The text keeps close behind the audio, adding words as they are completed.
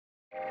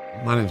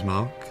My name's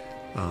Mark.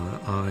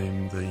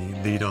 I'm the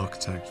lead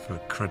architect for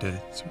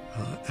credit,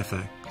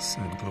 FX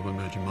and global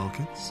emerging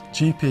markets.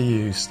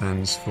 GPU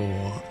stands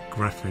for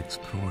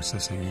Graphics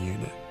Processing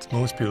Unit.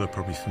 Most people are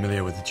probably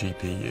familiar with the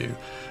GPU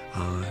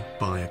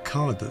by a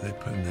card that they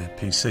put in their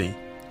PC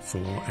for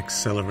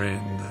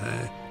accelerating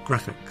their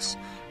graphics,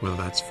 whether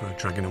that's for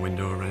dragging a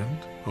window around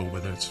or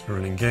whether it's for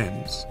running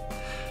games.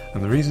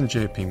 And the reason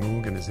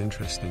JPMorgan is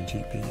interested in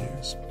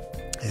GPUs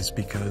is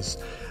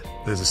because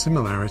there's a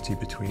similarity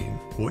between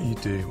what you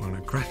do on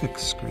a graphics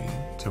screen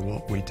to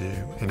what we do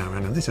in our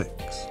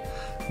analytics.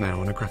 Now,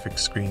 on a graphics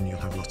screen, you'll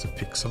have lots of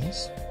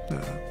pixels,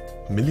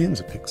 millions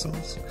of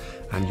pixels,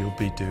 and you'll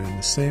be doing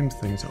the same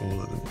thing to all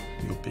of them.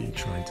 You'll be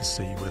trying to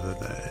see whether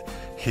they're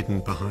hidden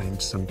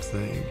behind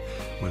something,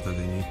 whether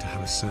they need to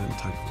have a certain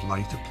type of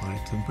light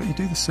applied to them, but you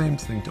do the same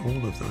thing to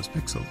all of those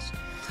pixels.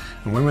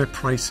 And when we're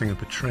pricing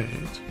up a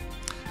trade,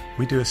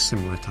 we do a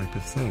similar type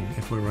of thing.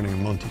 If we're running a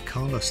Monte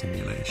Carlo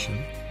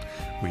simulation,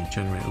 we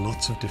generate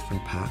lots of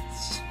different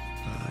paths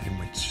in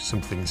which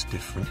something's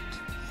different,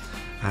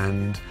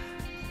 and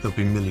there'll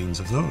be millions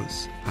of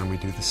those, and we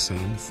do the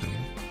same thing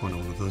on all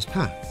of those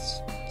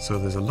paths. So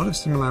there's a lot of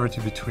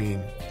similarity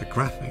between the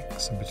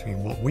graphics and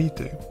between what we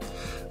do.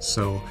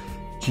 So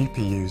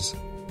GPUs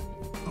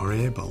are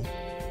able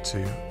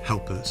to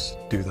help us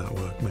do that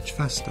work much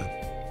faster.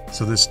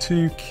 So there's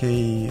two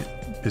key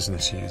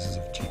business uses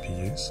of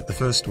GPUs. The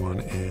first one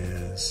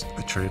is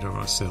a trader or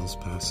a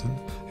salesperson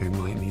who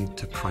might need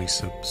to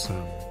price up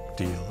some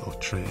deal or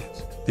trade.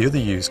 The other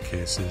use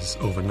case is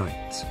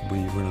overnight. We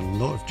run a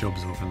lot of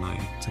jobs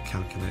overnight to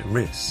calculate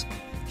risk.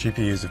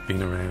 GPUs have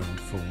been around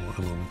for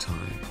a long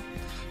time.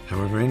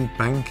 However, in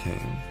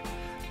banking,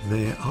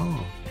 they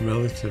are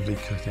relatively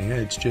cutting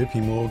edge.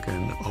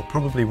 JPMorgan are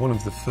probably one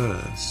of the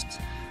first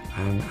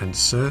and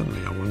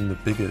certainly are one of the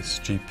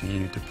biggest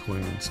GPU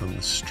deployments on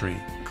the street.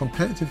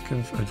 Competitive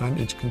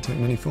advantage can take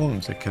many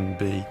forms. It can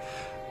be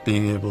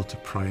being able to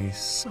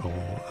price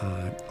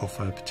or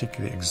offer a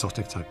particularly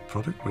exotic type of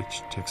product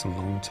which takes a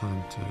long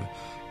time to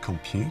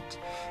compute.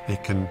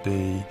 It can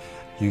be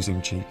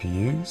using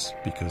GPUs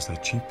because they're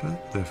cheaper,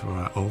 therefore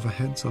our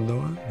overheads are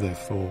lower,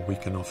 therefore we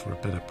can offer a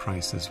better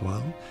price as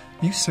well.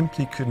 You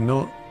simply could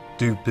not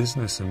do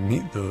business and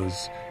meet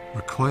those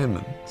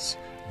requirements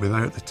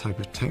without the type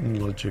of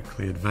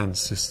technologically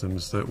advanced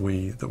systems that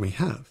we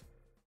have.